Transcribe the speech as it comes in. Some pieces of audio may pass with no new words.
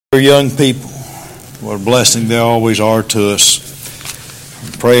Young people, what a blessing they always are to us.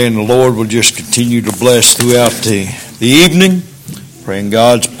 I'm praying the Lord will just continue to bless throughout the evening. Praying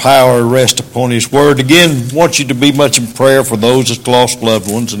God's power rest upon His Word. Again, want you to be much in prayer for those that's lost loved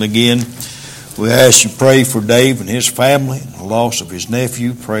ones. And again, we ask you pray for Dave and his family and the loss of his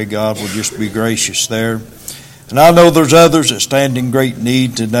nephew. Pray God will just be gracious there. And I know there's others that stand in great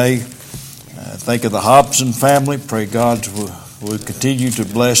need today. Think of the Hobson family. Pray God will continue to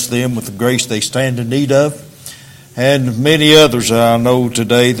bless them with the grace they stand in need of. And many others I know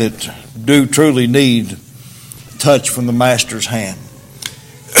today that do truly need a touch from the Master's hand.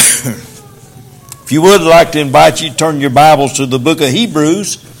 If you would, I'd like to invite you to turn your Bibles to the book of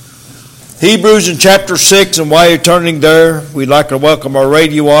Hebrews. Hebrews in chapter 6, and while you're turning there, we'd like to welcome our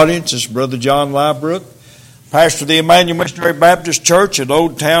radio audience. This is Brother John Liebrook, pastor of the Emmanuel Missionary Baptist Church at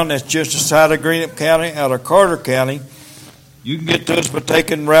Old Town, that's just outside of Greenup County, out of Carter County. You can get to us by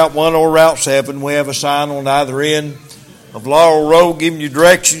taking Route 1 or Route 7. We have a sign on either end of Laurel Road giving you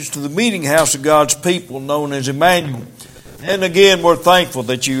directions to the meeting house of God's people known as Emmanuel. And again, we're thankful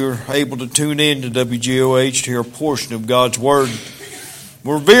that you're able to tune in to WGOH to hear a portion of God's Word.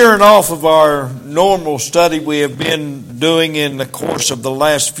 We're veering off of our normal study we have been doing in the course of the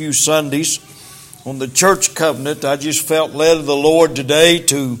last few Sundays on the church covenant. I just felt led of the Lord today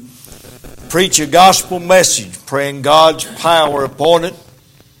to preach a gospel message, praying God's power upon it.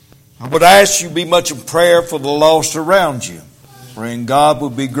 I would ask you to be much in prayer for the lost around you, praying God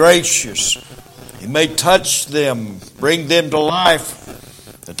would be gracious. He may touch them, bring them to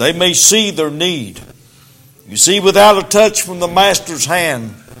life, that they may see their need. You see, without a touch from the Master's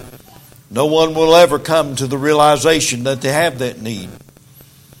hand, no one will ever come to the realization that they have that need.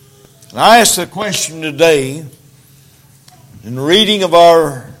 And I ask the question today, in the reading of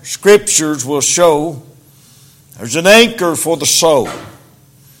our Scriptures will show there's an anchor for the soul.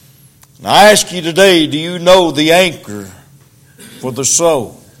 And I ask you today, do you know the anchor for the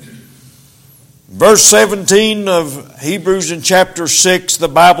soul? Verse 17 of Hebrews in chapter 6, the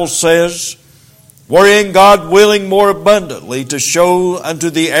Bible says, wherein God willing more abundantly to show unto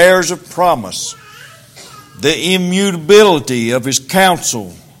the heirs of promise the immutability of His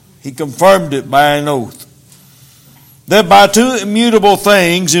counsel, He confirmed it by an oath, that by two immutable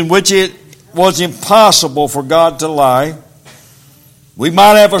things in which it was impossible for God to lie, we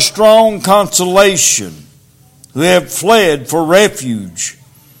might have a strong consolation who have fled for refuge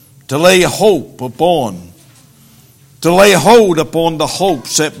to lay hold upon the hope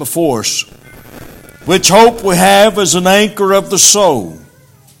set before us, which hope we have as an anchor of the soul.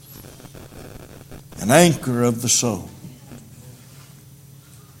 An anchor of the soul.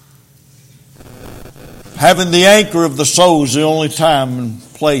 Having the anchor of the soul is the only time and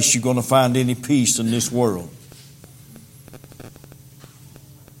place you're going to find any peace in this world.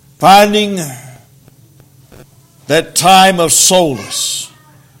 Finding that time of solace,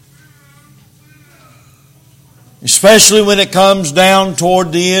 especially when it comes down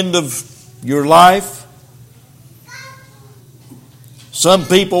toward the end of your life. Some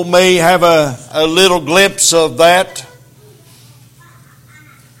people may have a little glimpse of that,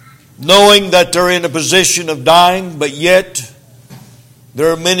 knowing that they're in a position of dying, but yet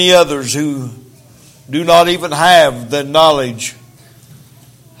there are many others who do not even have the knowledge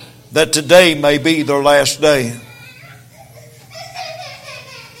that today may be their last day.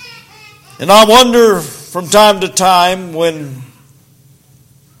 And I wonder from time to time when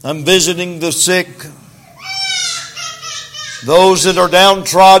I'm visiting the sick, those that are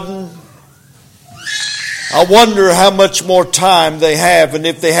downtrodden, I wonder how much more time they have, and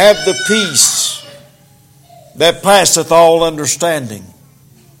if they have the peace that passeth all understanding.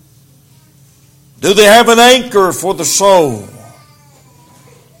 Do they have an anchor for the soul?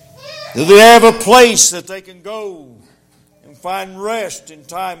 Do they have a place that they can go and find rest in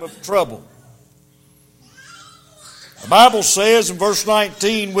time of trouble? The Bible says in verse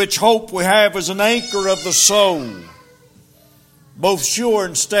 19, which hope we have as an anchor of the soul, both sure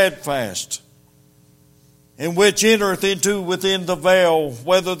and steadfast, in which entereth into within the veil,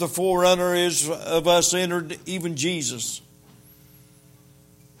 whether the forerunner is of us entered, even Jesus,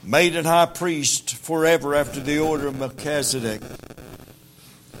 made an high priest forever after the order of Melchizedek.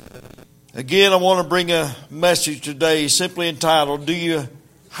 Again, I want to bring a message today simply entitled, do you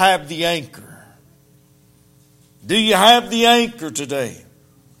have the anchor? Do you have the anchor today?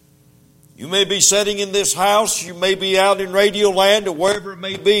 You may be sitting in this house, you may be out in Radio Land or wherever it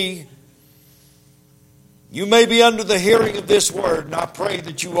may be. You may be under the hearing of this word, and I pray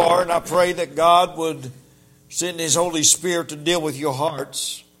that you are, and I pray that God would send His Holy Spirit to deal with your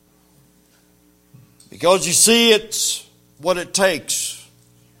hearts. Because you see, it's what it takes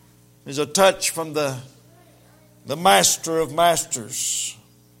is a touch from the Master of Masters.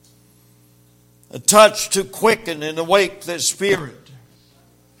 A touch to quicken and awake that spirit.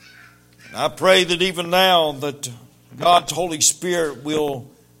 And I pray that even now that God's Holy Spirit will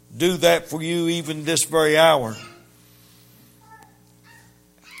do that for you even this very hour.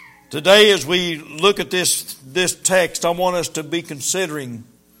 Today as we look at this text, I want us to be considering,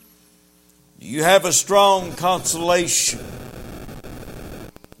 do you have a strong consolation?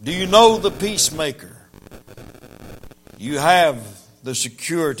 Do you know the peacemaker? You have the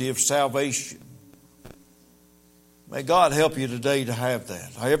security of salvation. May God help you today to have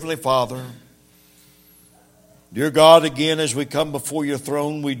that. Our Heavenly Father, dear God, again as we come before your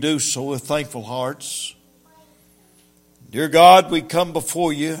throne, we do so with thankful hearts. Dear God, we come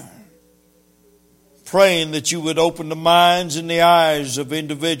before you praying that you would open the minds and the eyes of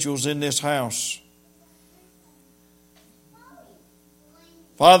individuals in this house.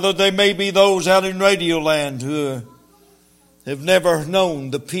 Father, there may be those out in Radio Land who have never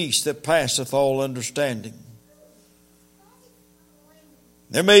known the peace that passeth all understanding.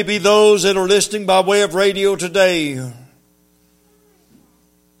 There may be those that are listening by way of radio today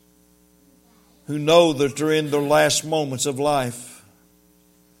who know that they're in their last moments of life.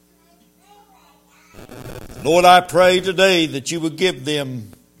 Lord, I pray today that you would give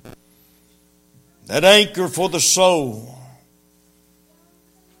them that anchor for the soul,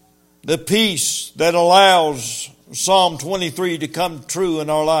 the peace that allows Psalm 23 to come true in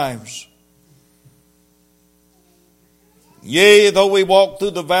our lives. Yea, though we walk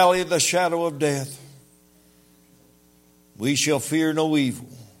through the valley of the shadow of death, we shall fear no evil.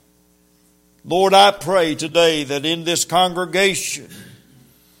 Lord, I pray today that in this congregation,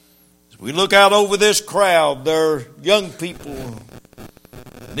 as we look out over this crowd, there are young people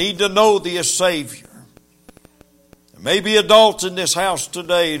that need to know thee as Savior. There may be adults in this house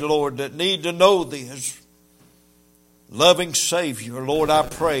today, Lord, that need to know thee as loving Savior. Lord, I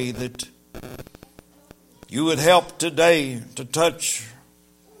pray that you would help today to touch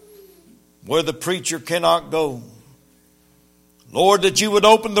where the preacher cannot go. Lord, that you would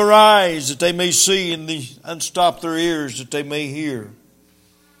open their eyes that they may see and unstop their ears that they may hear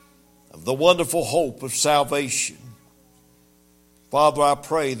of the wonderful hope of salvation. Father, I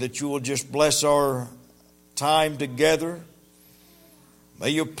pray that you will just bless our time together.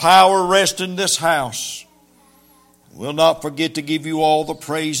 May your power rest in this house. We'll not forget to give you all the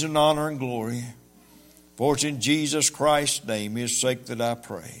praise and honor and glory. For it's in Jesus Christ's name, his sake, that I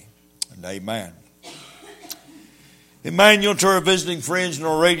pray. And amen. Emmanuel, to our visiting friends and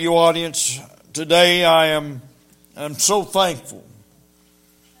our radio audience, today I'm so thankful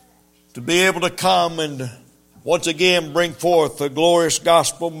to be able to come and once again bring forth the glorious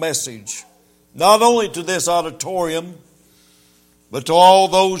gospel message, not only to this auditorium, but to all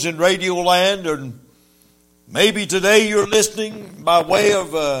those in Radio Land. And maybe today you're listening by way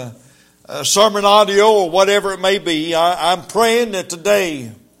of a sermon audio or whatever it may be. I'm praying that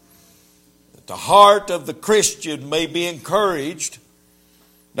today that the heart of the Christian may be encouraged.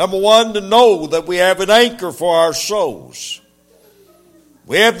 Number one, to know that we have an anchor for our souls.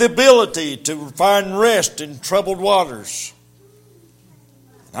 We have the ability to find rest in troubled waters.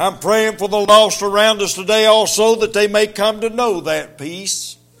 I'm praying for the lost around us today also, that they may come to know that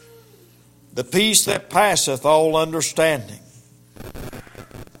peace, the peace that passeth all understanding.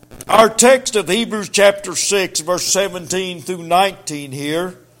 Our text of Hebrews chapter 6, verse 17 through 19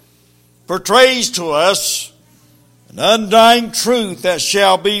 here portrays to us an undying truth that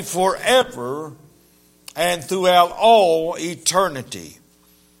shall be forever and throughout all eternity.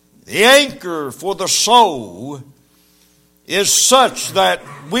 The anchor for the soul is such that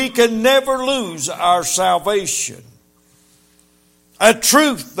we can never lose our salvation. A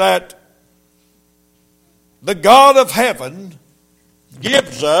truth that the God of heaven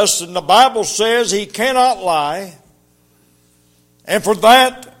gives us, and the Bible says he cannot lie. And for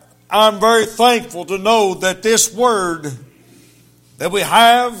that, I'm very thankful to know that this word that we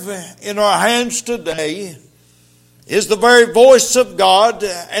have in our hands today is the very voice of God,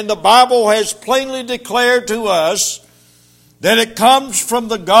 and the Bible has plainly declared to us that it comes from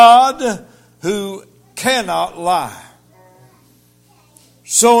the God who cannot lie.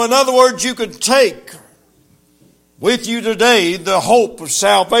 So in other words, you can take with you today the hope of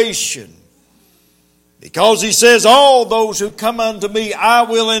salvation. Because he says, all those who come unto me, I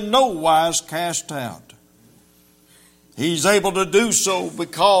will in no wise cast out. He's able to do so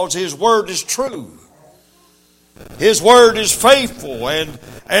because his word is true. His word is faithful.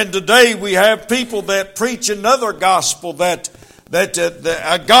 And today we have people that preach another gospel,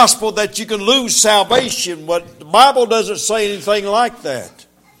 a gospel that you can lose salvation. But the Bible doesn't say anything like that.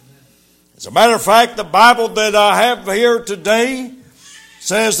 As a matter of fact, the Bible that I have here today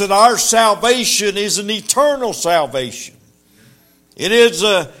says that our salvation is an eternal salvation. It is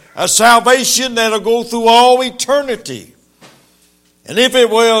a salvation that will go through all eternity. And if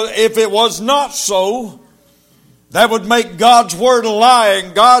it was not so, that would make God's Word a lie.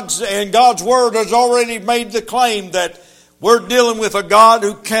 And God's Word has already made the claim that we're dealing with a God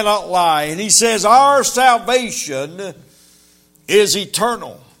who cannot lie. And He says our salvation is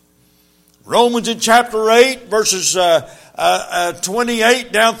eternal. Romans in chapter 8, verses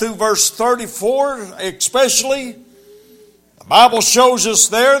 28 down through verse 34 especially, the Bible shows us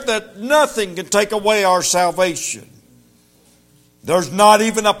there that nothing can take away our salvation. There's not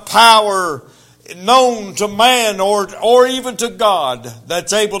even a power known to man or even to God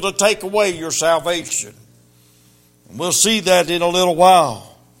that's able to take away your salvation. And we'll see that in a little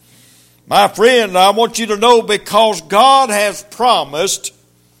while. My friend, I want you to know, because God has promised,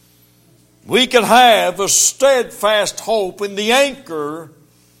 we can have a steadfast hope in the anchor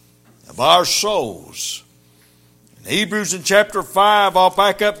of our souls. In Hebrews in chapter 5, I'll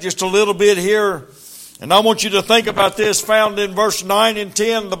back up just a little bit here, and I want you to think about this. Found in verse 9 and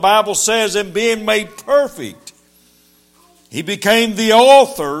 10, the Bible says, "And being made perfect, He became the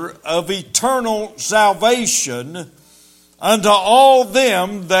author of eternal salvation unto all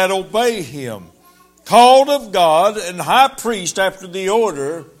them that obey Him, called of God, and high priest after the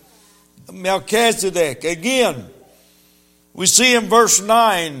order of Melchizedek." Again, we see in verse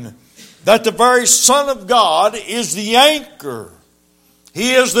 9 that the very Son of God is the anchor.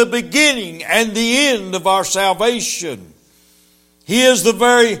 He is the beginning and the end of our salvation. He is the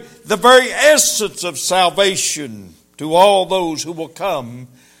very essence of salvation to all those who will come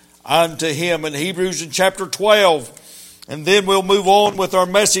unto Him. In Hebrews in chapter 12, and then we'll move on with our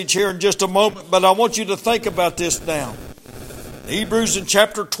message here in just a moment, but I want you to think about this now. Hebrews in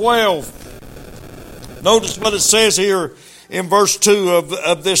chapter 12, notice what it says here in verse 2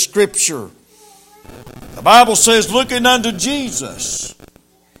 of this scripture. The Bible says, "Looking unto Jesus,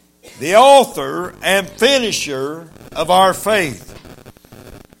 the author and finisher of our faith."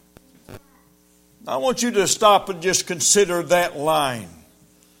 I want you to stop and just consider that line.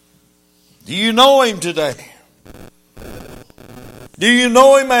 Do you know Him today? Do you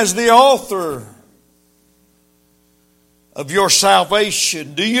know Him as the author of your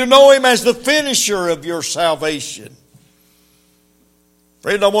salvation? Do you know Him as the finisher of your salvation?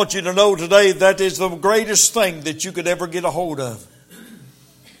 Friend, I want you to know today that is the greatest thing that you could ever get a hold of.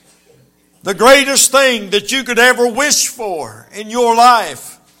 The greatest thing that you could ever wish for in your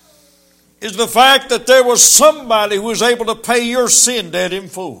life is the fact that there was somebody who was able to pay your sin debt in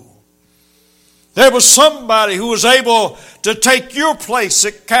full. There was somebody who was able to take your place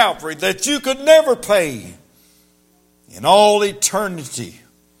at Calvary that you could never pay in all eternity.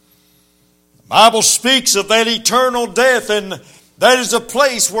 The Bible speaks of that eternal death, and that is a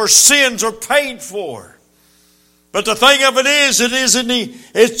place where sins are paid for. But the thing of it is,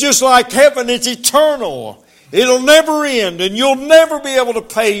 it's just like heaven. It's eternal. It'll never end, and you'll never be able to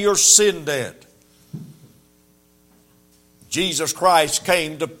pay your sin debt. Jesus Christ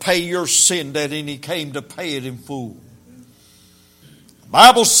came to pay your sin debt, and He came to pay it in full. The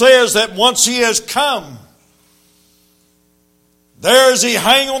Bible says that once He has come, there as He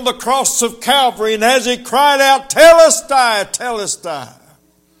hung on the cross of Calvary, and as He cried out, "Telestai, Telestai,"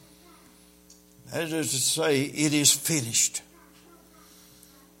 that is to say, it is finished.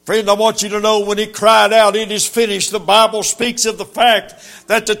 Friend, I want you to know when He cried out, "It is finished," the Bible speaks of the fact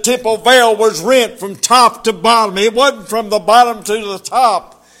that the temple veil was rent from top to bottom. It wasn't from the bottom to the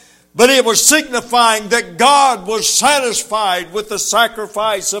top, but it was signifying that God was satisfied with the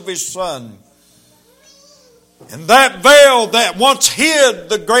sacrifice of His Son. And that veil that once hid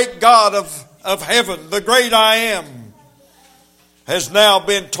the great God of heaven, the great I Am, has now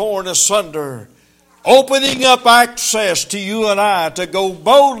been torn asunder, opening up access to you and I to go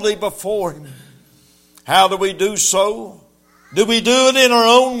boldly before Him. How do we do so? Do we do it in our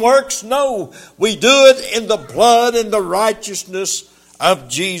own works? No. We do it in the blood and the righteousness of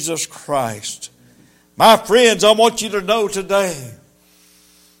Jesus Christ. My friends, I want you to know today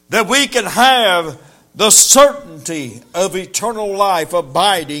that we can have the certainty of eternal life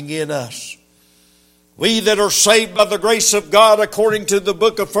abiding in us. We that are saved by the grace of God, according to the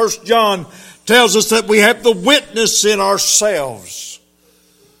book of 1 John, tells us that we have the witness in ourselves.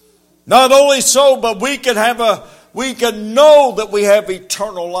 Not only so, but we can know that we have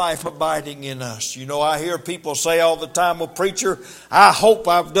eternal life abiding in us. You know, I hear people say all the time, "Well, preacher, I hope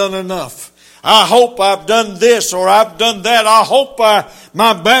I've done enough. I hope I've done this or I've done that. I hope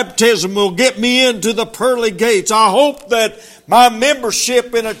my baptism will get me into the pearly gates. I hope that my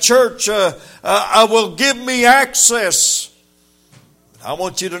membership in a church will give me access. I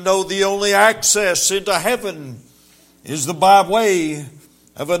want you to know the only access into heaven is by way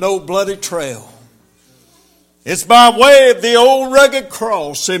of an old bloody trail. It's by way of the old rugged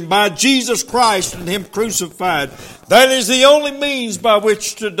cross and by Jesus Christ and Him crucified. That is the only means by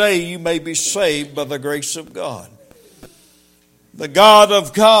which today you may be saved by the grace of God. The God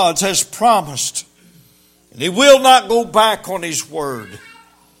of gods has promised, and He will not go back on His word.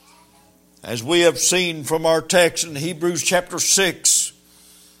 As we have seen from our text in Hebrews chapter 6,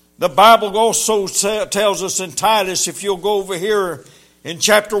 the Bible also tells us in Titus, if you'll go over here in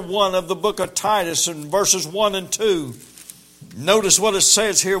chapter 1 of the book of Titus in verses 1 and 2, notice what it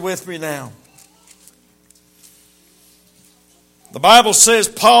says here with me now. The Bible says,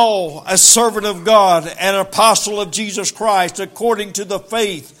 Paul, a servant of God and an apostle of Jesus Christ, according to the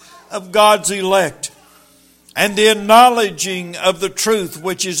faith of God's elect, and the acknowledging of the truth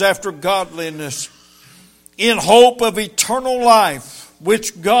which is after godliness, in hope of eternal life,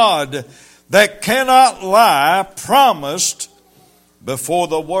 which God, that cannot lie, promised before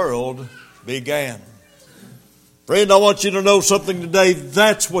the world began. Friend, I want you to know something today.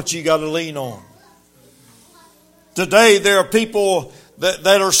 That's what you got to lean on. Today there are people that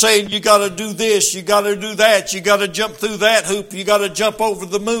are saying you got to do this, you got to do that, you got to jump through that hoop, you got to jump over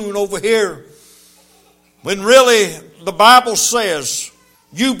the moon over here. When really the Bible says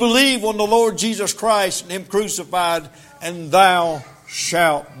you believe on the Lord Jesus Christ and Him crucified, and thou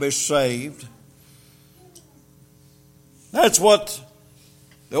shalt be saved. That's what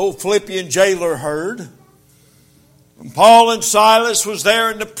the old Philippian jailer heard. When Paul and Silas was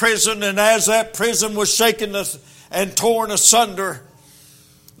there in the prison, and as that prison was shaken and torn asunder,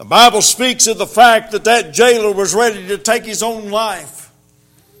 the Bible speaks of the fact that jailer was ready to take his own life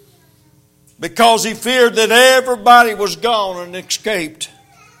because he feared that everybody was gone and escaped.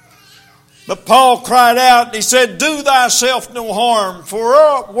 But Paul cried out and he said, do thyself no harm, for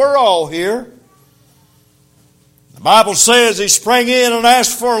we're all here. The Bible says he sprang in and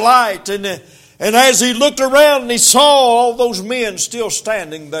asked for a light, and as he looked around and he saw all those men still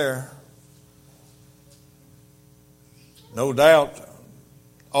standing there. No doubt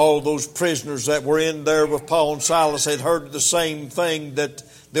all those prisoners that were in there with Paul and Silas had heard the same thing that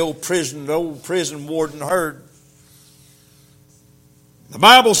the old prison warden heard. The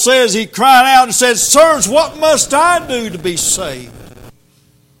Bible says he cried out and said, sirs, what must I do to be saved?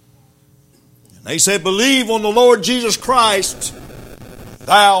 And they said, believe on the Lord Jesus Christ,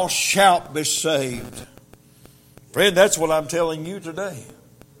 thou shalt be saved. Friend, that's what I'm telling you today.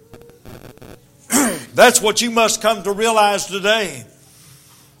 That's what you must come to realize today.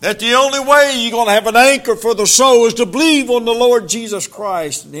 That the only way you're going to have an anchor for the soul is to believe on the Lord Jesus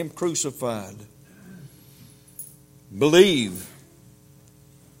Christ and Him crucified. Believe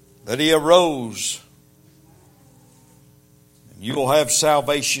that He arose, and you will have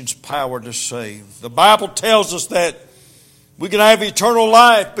salvation's power to save. The Bible tells us that we can have eternal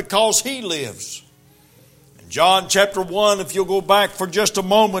life because He lives. In John chapter 1, if you'll go back for just a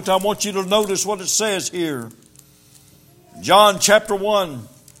moment, I want you to notice what it says here. John chapter 1,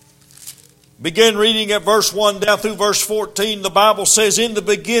 begin reading at verse 1 down through verse 14. The Bible says, in the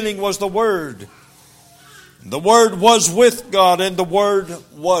beginning was the Word. The Word was with God, and the Word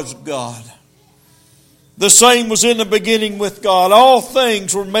was God. The same was in the beginning with God. All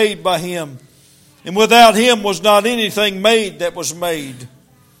things were made by Him, and without Him was not anything made that was made.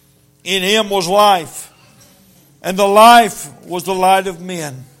 In Him was life, and the life was the light of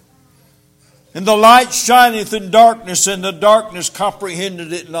men. And the light shineth in darkness, and the darkness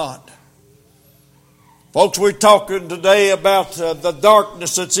comprehended it not. Folks, we're talking today about the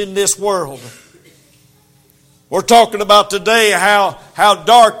darkness that's in this world. We're talking about today how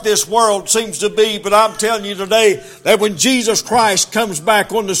dark this world seems to be, but I'm telling you today that when Jesus Christ comes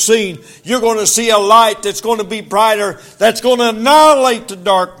back on the scene, you're going to see a light that's going to be brighter, that's going to annihilate the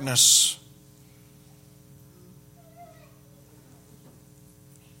darkness.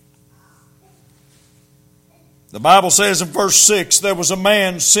 The Bible says in verse 6, there was a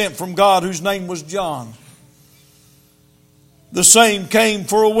man sent from God whose name was John. The same came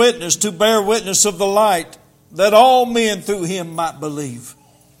for a witness, to bear witness of the light, that all men through him might believe.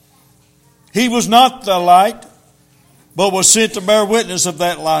 He was not the light, but was sent to bear witness of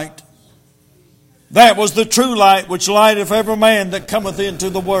that light. That was the true light, which lighteth every man that cometh into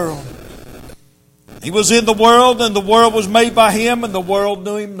the world. He was in the world, and the world was made by Him, and the world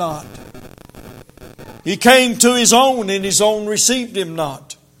knew Him not. He came to His own, and His own received Him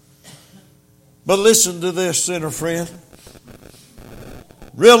not. But listen to this, sinner friend.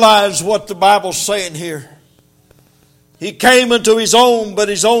 Realize what the Bible's saying here. He came unto his own, but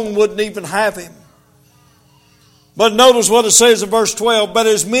his own wouldn't even have him. But notice what it says in verse 12. But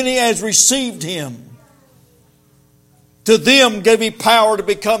as many as received him, to them gave he power to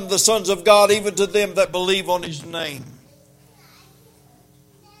become the sons of God, even to them that believe on his name.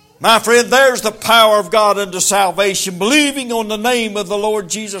 My friend, there's the power of God unto salvation, believing on the name of the Lord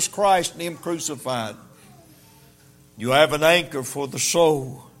Jesus Christ and him crucified. You have an anchor for the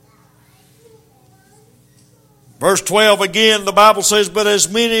soul. Verse 12 again, the Bible says, but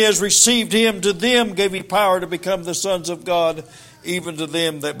as many as received him, to them gave he power to become the sons of God, even to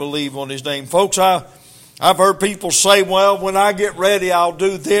them that believe on his name. Folks, I've heard people say, well, when I get ready, I'll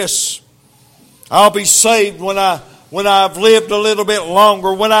do this. I'll be saved when I've lived a little bit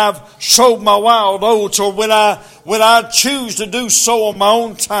longer, when I've sowed my wild oats, or when I choose to do so on my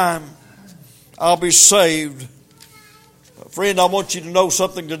own time, I'll be saved. Friend, I want you to know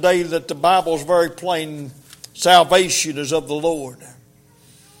something today, that the Bible is very plain. Salvation is of the Lord.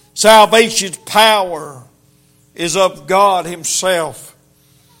 Salvation's power is of God himself.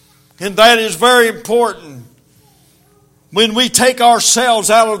 And that is very important. When we take ourselves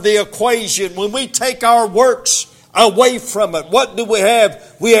out of the equation, when we take our works away from it, what do we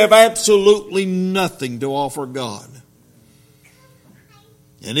have? We have absolutely nothing to offer God.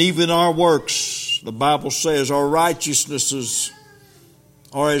 And even our works, the Bible says, our righteousnesses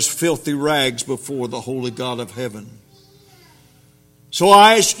are as filthy rags before the holy God of heaven. So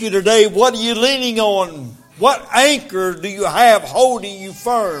I ask you today, what are you leaning on? What anchor do you have holding you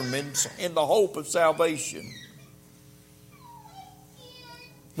firm in the hope of salvation?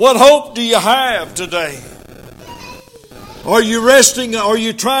 What hope do you have today? Are you resting? Are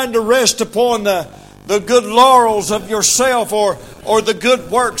you trying to rest upon the good laurels of yourself, or the good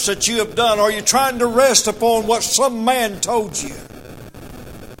works that you have done? Are you trying to rest upon what some man told you?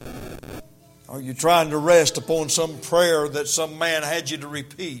 Are you trying to rest upon some prayer that some man had you to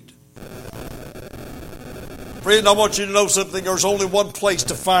repeat? Friend, I want you to know something. There's only one place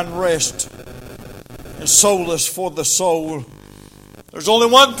to find rest and solace for the soul. There's only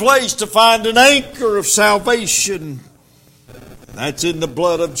one place to find an anchor of salvation. And that's in the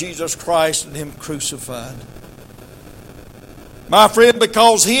blood of Jesus Christ and him crucified. My friend,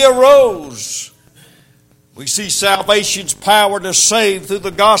 because he arose, we see salvation's power to save through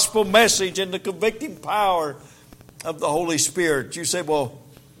the gospel message and the convicting power of the Holy Spirit. You say, well,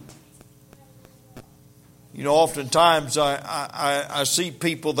 you know, oftentimes I see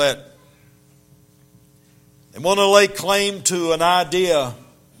people that they want to lay claim to an idea,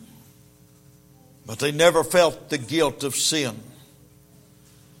 but they never felt the guilt of sin.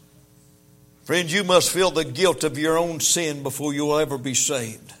 Friends, you must feel the guilt of your own sin before you'll ever be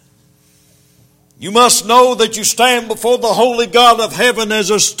saved. You must know that you stand before the holy God of heaven as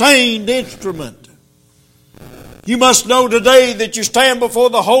a stained instrument. You must know today that you stand before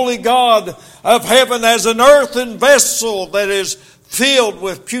the holy God of heaven as an earthen vessel that is filled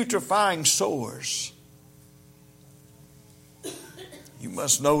with putrefying sores. You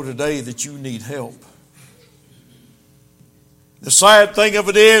must know today that you need help. The sad thing of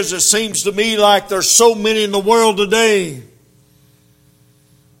it is, it seems to me like there's so many in the world today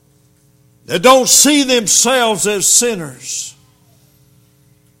that don't see themselves as sinners.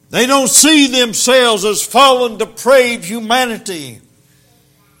 They don't see themselves as fallen, depraved humanity.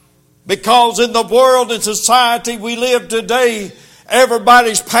 Because in the world and society we live today,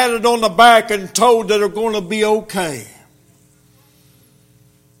 everybody's patted on the back and told that they're going to be okay.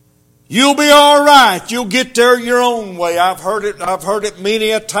 You'll be all right. You'll get there your own way. I've heard it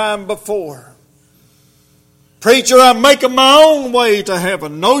many a time before. Preacher, I'm making my own way to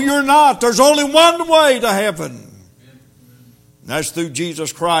heaven. No, you're not. There's only one way to heaven. And that's through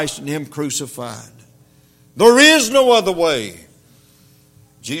Jesus Christ and him crucified. There is no other way.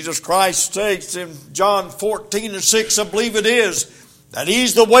 Jesus Christ states in John 14:6, I believe it is, that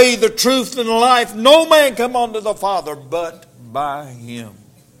he's the way, the truth, and the life. No man come unto the Father but by him.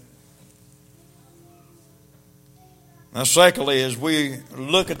 Now, secondly, as we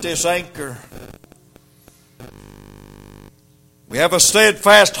look at this anchor, we have a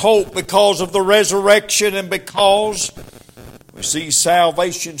steadfast hope because of the resurrection and because we see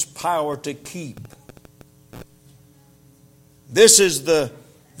salvation's power to keep. This is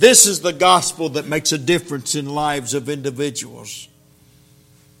the gospel that makes a difference in lives of individuals.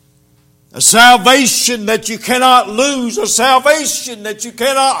 A salvation that you cannot lose, a salvation that you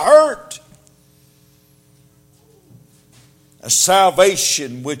cannot hurt. A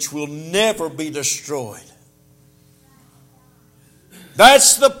salvation which will never be destroyed.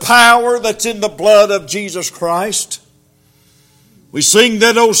 That's the power that's in the blood of Jesus Christ. We sing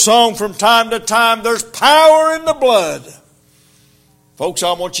that old song from time to time, there's power in the blood. Folks,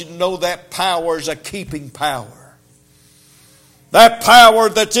 I want you to know that power is a keeping power. That power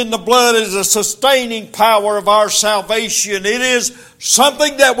that's in the blood is a sustaining power of our salvation. It is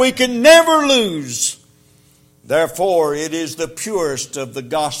something that we can never lose. Therefore, it is the purest of the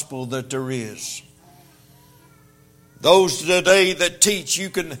gospel that there is. Those today that teach you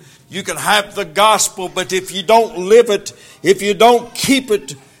can have the gospel, but if you don't live it, if you don't keep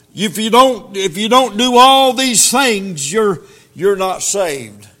it, if you don't do all these things, you're not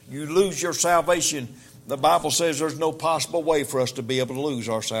saved. You lose your salvation. The Bible says there's no possible way for us to be able to lose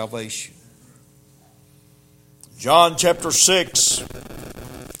our salvation. John chapter 6.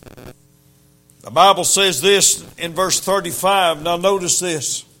 The Bible says this in verse 35. Now notice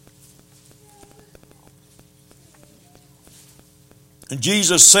this. And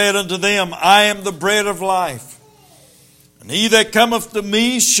Jesus said unto them, I am the bread of life. And he that cometh to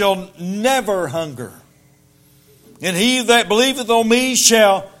me shall never hunger. And he that believeth on me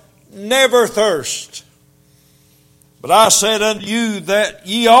shall never thirst. But I said unto you that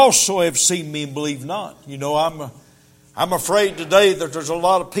ye also have seen me and believe not. You know, I'm afraid today that there's a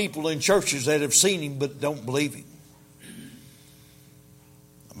lot of people in churches that have seen him but don't believe him.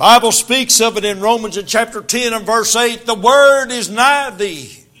 The Bible speaks of it in Romans in chapter 10 and verse 8. The word is nigh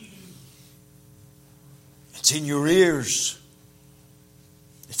thee. It's in your ears.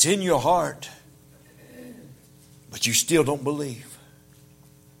 It's in your heart. But you still don't believe.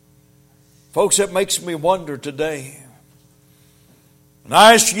 Folks, that makes me wonder today. And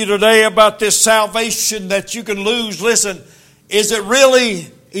I ask you today about this salvation that you can lose. Listen, is it really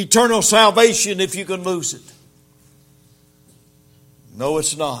eternal salvation if you can lose it? No,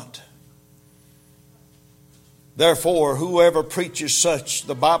 it's not. Therefore, whoever preaches such,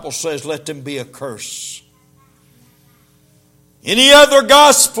 the Bible says, let them be a curse. Any other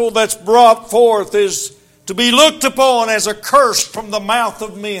gospel that's brought forth is to be looked upon as a curse from the mouth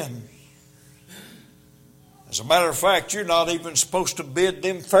of men. As a matter of fact, you're not even supposed to bid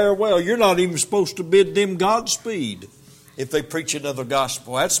them farewell. You're not even supposed to bid them Godspeed if they preach another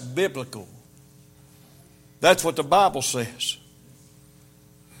gospel. That's biblical. That's what the Bible says.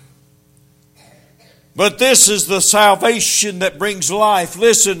 But this is the salvation that brings life.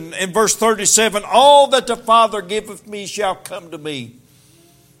 Listen, in verse 37, all that the Father giveth me shall come to me,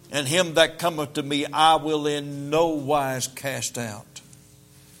 and him that cometh to me I will in no wise cast out.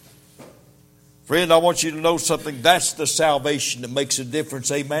 Friend, I want you to know something. That's the salvation that makes a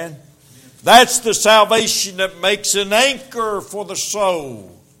difference. Amen? That's the salvation that makes an anchor for the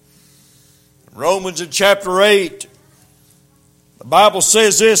soul. Romans in chapter 8, the Bible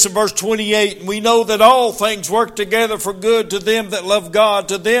says this in verse 28, and we know that all things work together for good to them that love God,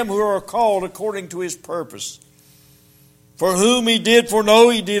 to them who are called according to his purpose. For whom he did foreknow,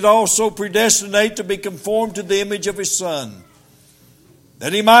 he did also predestinate to be conformed to the image of his Son,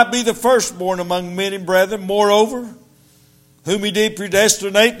 that he might be the firstborn among many brethren. Moreover, whom he did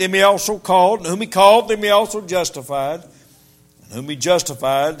predestinate, them he also called. And whom he called, them he also justified. And whom he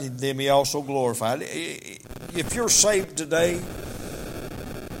justified, them he also glorified. If you're saved today,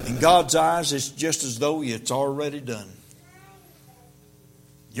 in God's eyes, it's just as though it's already done.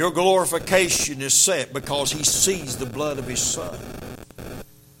 Your glorification is set because he sees the blood of his Son.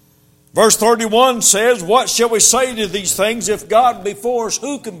 Verse 31 says, what shall we say to these things? If God be for us,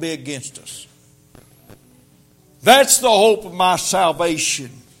 who can be against us? That's the hope of my salvation.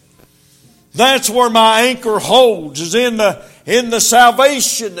 That's where my anchor holds, is in the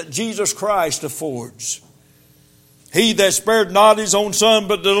salvation that Jesus Christ affords. He that spared not his own Son,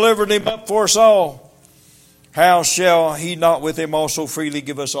 but delivered him up for us all, how shall he not with him also freely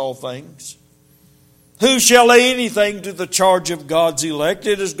give us all things? Who shall lay anything to the charge of God's elect?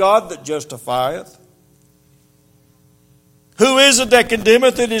 It is God that justifieth. Who is it that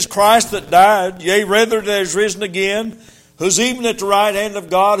condemneth? It is Christ that died, yea, rather that is risen again, who's even at the right hand of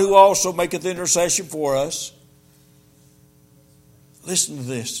God, who also maketh intercession for us. Listen to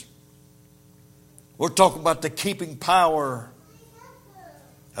this. We're talking about the keeping power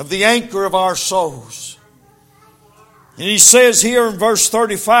of the anchor of our souls. And he says here in verse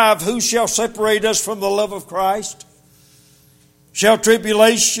 35, who shall separate us from the love of Christ? Shall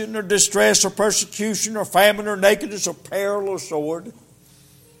tribulation or distress or persecution or famine or nakedness or peril or sword?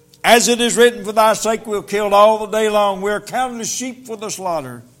 As it is written, for thy sake we are killed all the day long. We are counted as sheep for the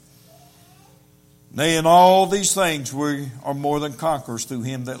slaughter. Nay, in all these things we are more than conquerors through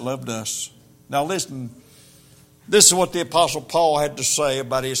him that loved us. Now listen, this is what the Apostle Paul had to say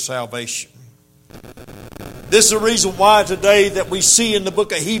about his salvation. This is the reason why today that we see in the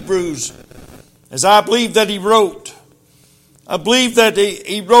book of Hebrews, as I believe that he wrote. I believe that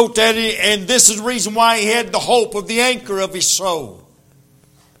he wrote that, and this is the reason why he had the hope of the anchor of his soul.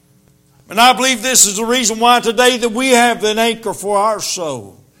 And I believe this is the reason why today that we have an anchor for our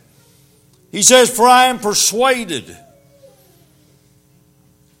soul. He says, for I am persuaded.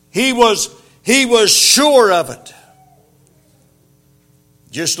 He was sure of it.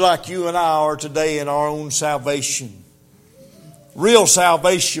 Just like you and I are today in our own salvation. Real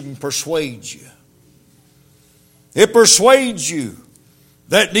salvation persuades you. It persuades you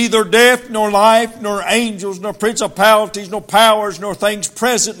that neither death, nor life, nor angels, nor principalities, nor powers, nor things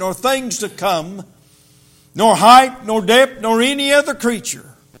present, nor things to come, nor height, nor depth, nor any other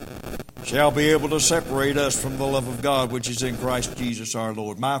creature shall be able to separate us from the love of God which is in Christ Jesus our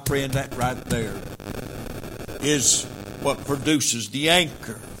Lord. My friend, that right there is what produces the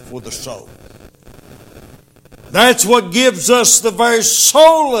anchor for the soul. That's what gives us the very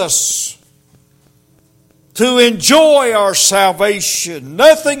solace to enjoy our salvation.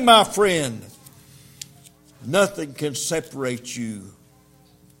 Nothing, my friend, nothing can separate you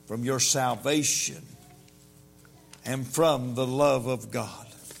from your salvation and from the love of God.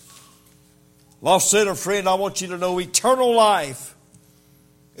 Lost sinner friend, I want you to know eternal life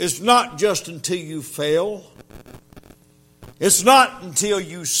is not just until you fail. It's not until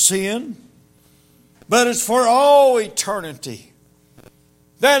you sin, but it's for all eternity.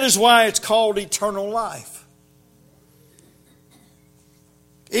 That is why it's called eternal life.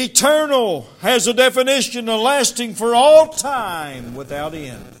 Eternal has a definition of lasting for all time without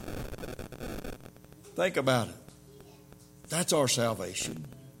end. Think about it. That's our salvation.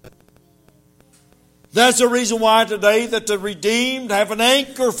 That's the reason why today that the redeemed have an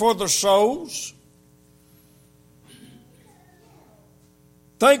anchor for their souls.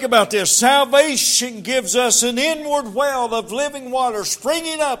 Think about this. Salvation gives us an inward well of living water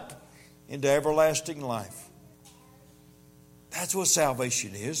springing up into everlasting life. That's what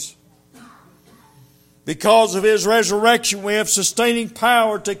salvation is. Because of His resurrection, we have sustaining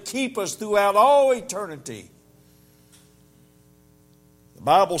power to keep us throughout all eternity. The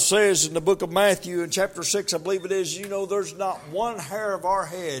Bible says in the book of Matthew in chapter 6, I believe it is, there's not one hair of our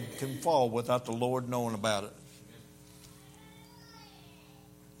head can fall without the Lord knowing about it.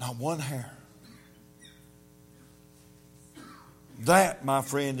 Not one hair. That, my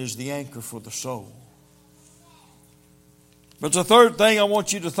friend, is the anchor for the soul. But the third thing I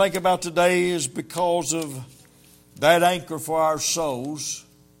want you to think about today is because of that anchor for our souls,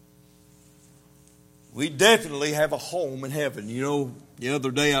 we definitely have a home in heaven. The other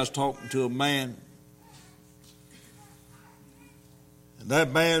day I was talking to a man, and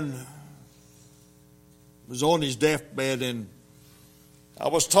that man was on his deathbed, and I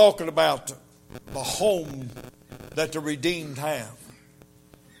was talking about the home that the redeemed have.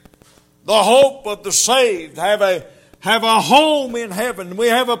 The hope of the saved have a home in heaven. We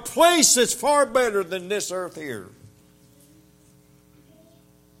have a place that's far better than this earth here.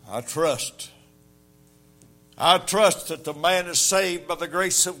 I trust that the man is saved by the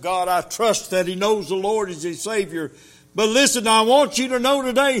grace of God. I trust that he knows the Lord is his Savior. But listen, I want you to know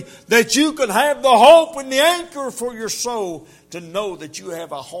today that you can have the hope and the anchor for your soul to know that you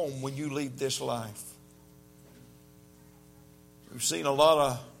have a home when you leave this life. We've seen a lot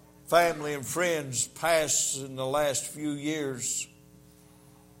of family and friends pass in the last few years.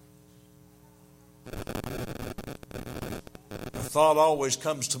 A thought always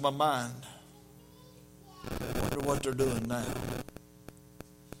comes to my mind. I wonder what they're doing now.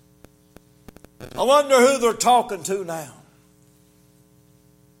 I wonder who they're talking to now.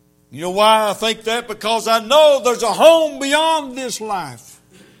 You know why I think that? Because I know there's a home beyond this life.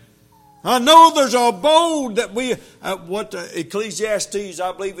 I know there's an abode that what Ecclesiastes,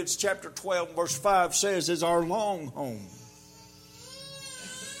 I believe it's chapter 12, verse 5 says is our long home.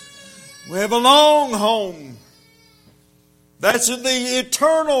 We have a long home. That's in the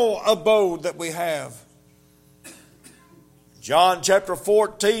eternal abode that we have. John chapter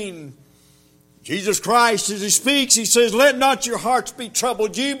 14, Jesus Christ, as He speaks, He says, let not your hearts be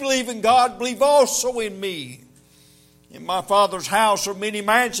troubled. You believe in God, believe also in me. In my Father's house are many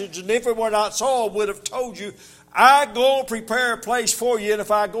mansions, and if it were not so, I would have told you, I go and prepare a place for you, and if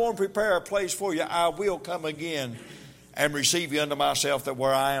I go and prepare a place for you, I will come again and receive you unto myself, that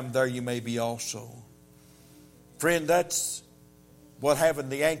where I am, there you may be also. Friend, that's what having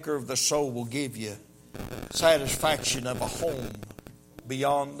the anchor of the soul will give you. Satisfaction of a home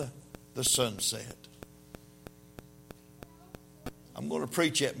beyond the sunset. I'm going to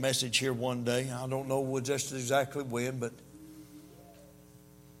preach that message here one day. I don't know just exactly when, but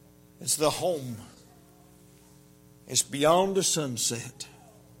it's the home It's beyond the sunset.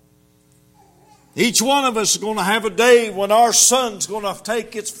 Each one of us is going to have a day when our sun's going to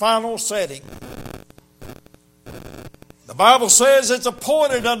take its final setting. The Bible says it's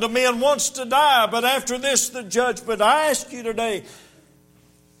appointed unto men once to die, but after this the judgment. I ask you today,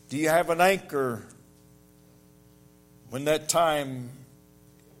 do you have an anchor when that time,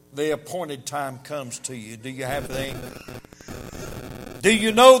 the appointed time comes to you? Do you have the anchor? Do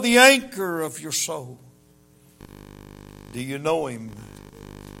you know the anchor of your soul? Do you know Him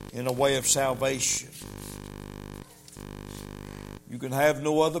in a way of salvation? You can have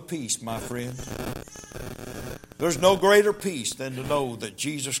no other peace, my friend. There's no greater peace than to know that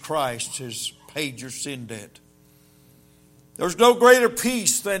Jesus Christ has paid your sin debt. There's no greater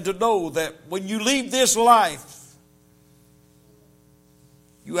peace than to know that when you leave this life,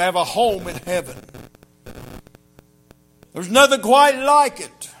 you have a home in heaven. There's nothing quite like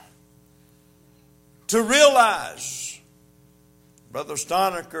it to realize. Brother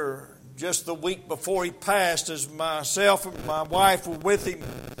Steinecker, just the week before he passed, as myself and my wife were with him,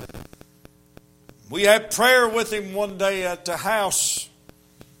 we had prayer with him one day at the house.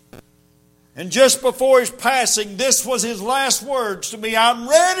 And just before his passing, this was his last words to me: I'm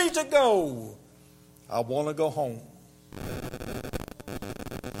ready to go. I want to go home.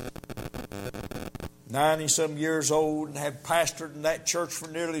 90-some years old and had pastored in that church for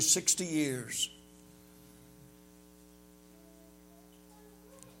nearly 60 years.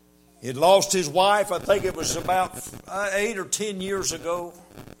 He had lost his wife, I think it was about 8 or 10 years ago.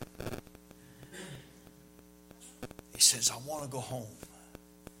 He says, I want to go home.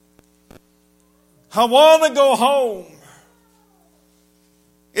 I want to go home.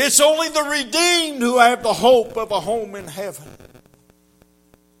 It's only the redeemed who have the hope of a home in heaven.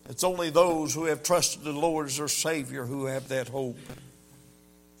 It's only those who have trusted the Lord as their Savior who have that hope.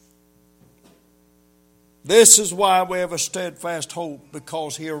 This is why we have a steadfast hope,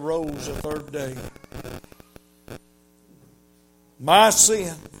 because He arose the third day. My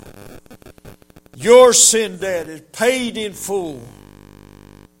sin, your sin debt is paid in full.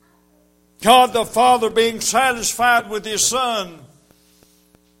 God the Father, being satisfied with His Son,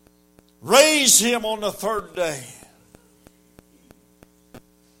 raised Him on the third day.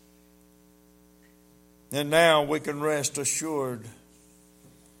 And now we can rest assured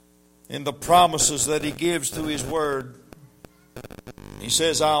in the promises that He gives through His Word. He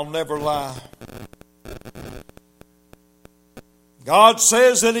says, I'll never lie. God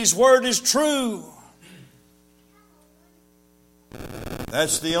says that His Word is true.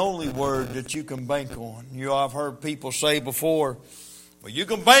 That's the only word that you can bank on. I've heard people say before, well, you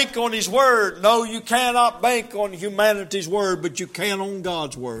can bank on His Word. No, you cannot bank on humanity's word, but you can on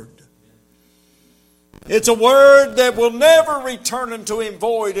God's Word. It's a word that will never return unto Him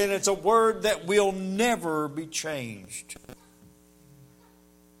void, and it's a word that will never be changed.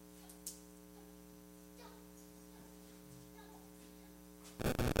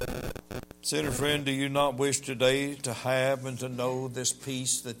 Sinner friend, do you not wish today to have and to know this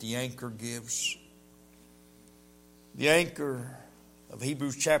peace that the anchor gives? The anchor of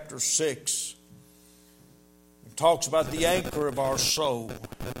Hebrews chapter 6 talks about the anchor of our soul.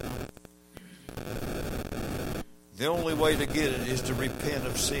 The only way to get it is to repent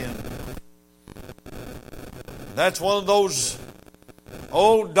of sin. That's one of those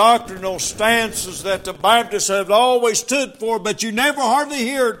old doctrinal stances that the Baptists have always stood for, but you never hardly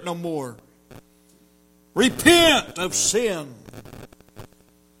hear it no more. Repent of sin.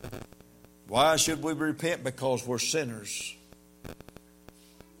 Why should we repent? Because we're sinners.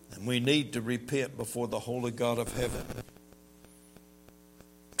 And we need to repent before the holy God of heaven.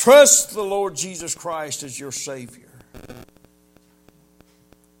 Trust the Lord Jesus Christ as your Savior.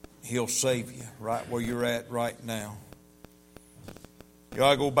 He'll save you right where you're at right now. You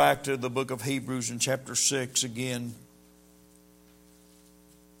gotta go back to the book of Hebrews in chapter 6 again.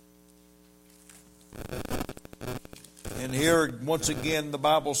 And here, once again, the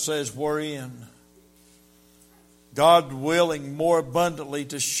Bible says, wherein God willing more abundantly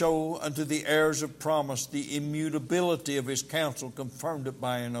to show unto the heirs of promise the immutability of His counsel, confirmed it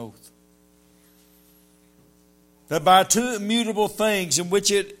by an oath. That by two immutable things in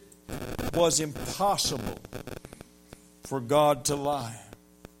which it was impossible for God to lie,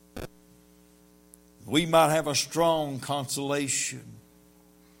 we might have a strong consolation,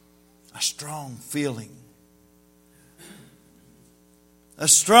 a strong feeling, a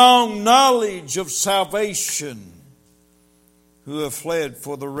strong knowledge of salvation, who have fled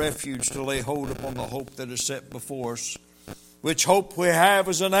for the refuge to lay hold upon the hope that is set before us, which hope we have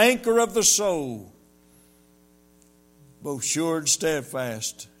as an anchor of the soul, both sure and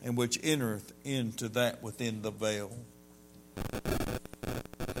steadfast, and which entereth into that within the veil.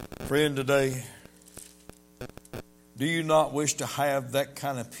 Friend, today, do you not wish to have that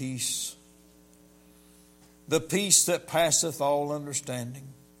kind of peace? The peace that passeth all understanding.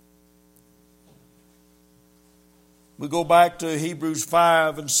 We go back to Hebrews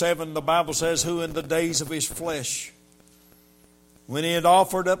 5 and 7. The Bible says, who in the days of his flesh, when he had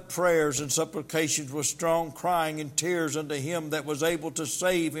offered up prayers and supplications with strong crying and tears unto him that was able to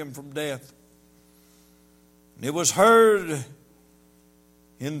save him from death, and it was heard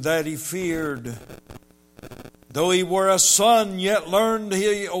in that he feared, though he were a son, yet learned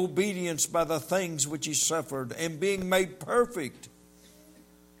he obedience by the things which he suffered, and being made perfect,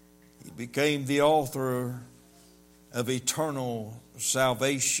 he became the author of eternal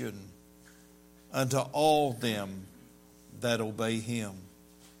salvation unto all them that obey him.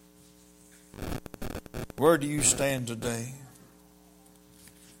 Where do you stand today?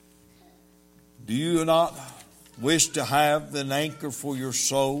 Do you not wish to have an anchor for your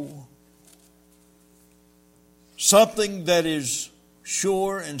soul? Something that is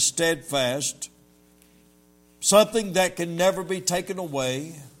sure and steadfast. Something that can never be taken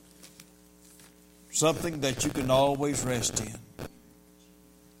away. Something that you can always rest in.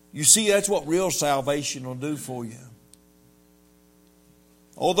 You see, that's what real salvation will do for you.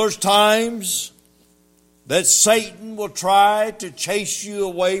 Oh, there's times that Satan will try to chase you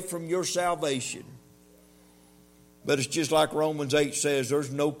away from your salvation. But it's just like Romans 8 says,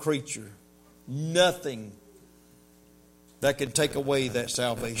 there's no creature, nothing that can take away that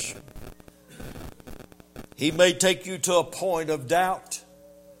salvation. He may take you to a point of doubt.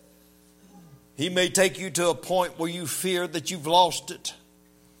 He may take you to a point where you fear that you've lost it.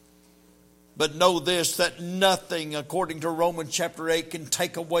 But know this, that nothing, according to Romans chapter 8, can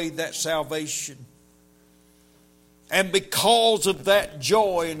take away that salvation. And because of that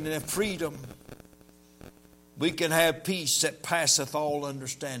joy and that freedom, we can have peace that passeth all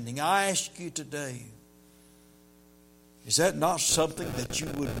understanding. I ask you today, is that not something that you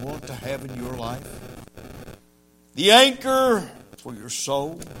would want to have in your life? The anchor for your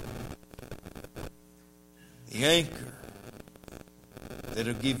soul. The anchor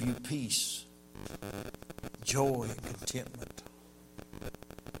that'll give you peace, joy, and contentment.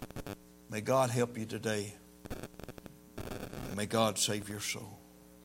 May God help you today. And may God save your soul.